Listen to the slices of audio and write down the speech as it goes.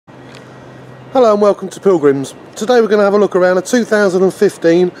Hello and welcome to Pilgrims. Today we're going to have a look around a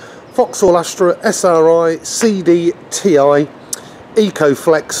 2015 Vauxhall Astra SRI CDTI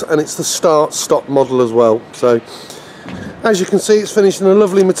EcoFlex, and it's the start-stop model as well. So as you can see, it's finished in a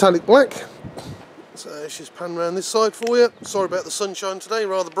lovely metallic black. So let's just pan around this side for you. Sorry about the sunshine today,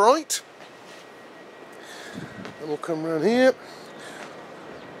 rather bright. And we'll come around here.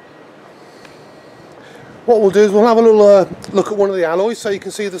 What we'll do is we'll have a little look at one of the alloys so you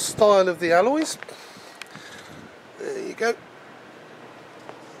can see the style of the alloys. There you go.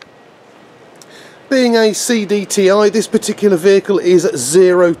 Being a CDTI, this particular vehicle is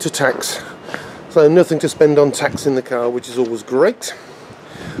 0 to tax. So nothing to spend on tax in the car, which is always great.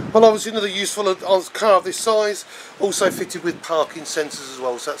 And obviously another useful car of this size, also fitted with parking sensors as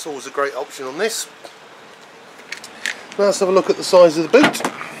well, so that's always a great option on this. Now let's have a look at the size of the boot.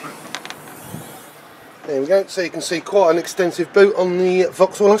 There we go, so you can see quite an extensive boot on the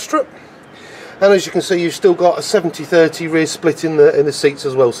Vauxhall Astra. And as you can see, you've still got a 70-30 rear split in the seats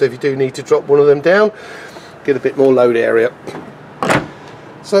as well, so if you do need to drop one of them down, get a bit more load area.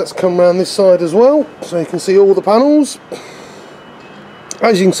 So let's come around this side as well, so you can see all the panels.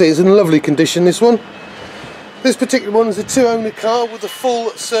 As you can see, it's in lovely condition, this one. This particular one is a 2-owner car with a full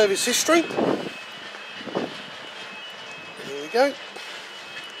service history. There we go.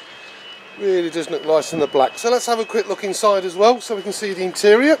 Really does look nice in the black. So let's have a quick look inside as well so we can see the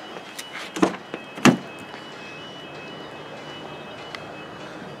interior.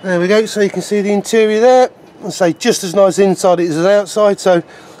 There we go, so you can see the interior there. I'd say just as nice inside as outside, so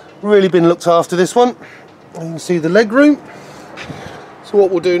really been looked after, this one. And you can see the leg room. So what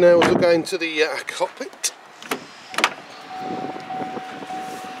we'll do now is we'll go into the cockpit.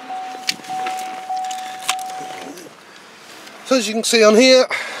 So as you can see on here,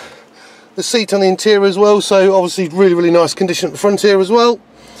 the seat on the interior as well, so obviously really nice condition at the front here as well.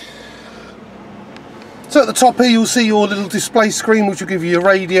 So at the top here you'll see your little display screen, which will give you your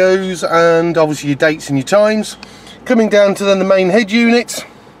radios and obviously your dates and your times. Coming down to then the main head unit,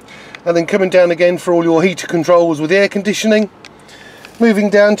 and then coming down again for all your heater controls with air conditioning. Moving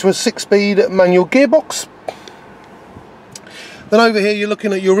down to a 6-speed manual gearbox. Then over here you're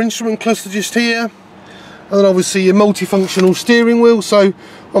looking at your instrument cluster just here. And then obviously your multifunctional steering wheel, so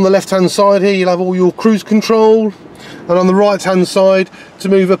on the left hand side here you'll have all your cruise control, and on the right hand side to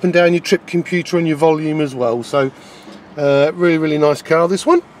move up and down your trip computer and your volume as well. So really nice car, this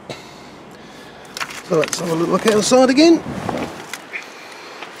one. So let's have a look outside again.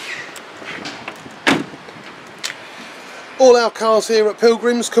 All our cars here at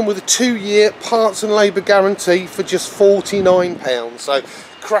Pilgrims come with a 2-year parts and labour guarantee for just £49, so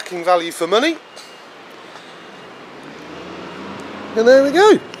cracking value for money. And there we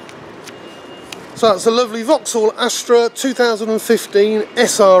go. So that's a lovely Vauxhall Astra 2015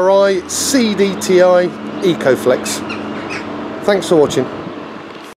 SRI CDTI EcoFlex. Thanks for watching.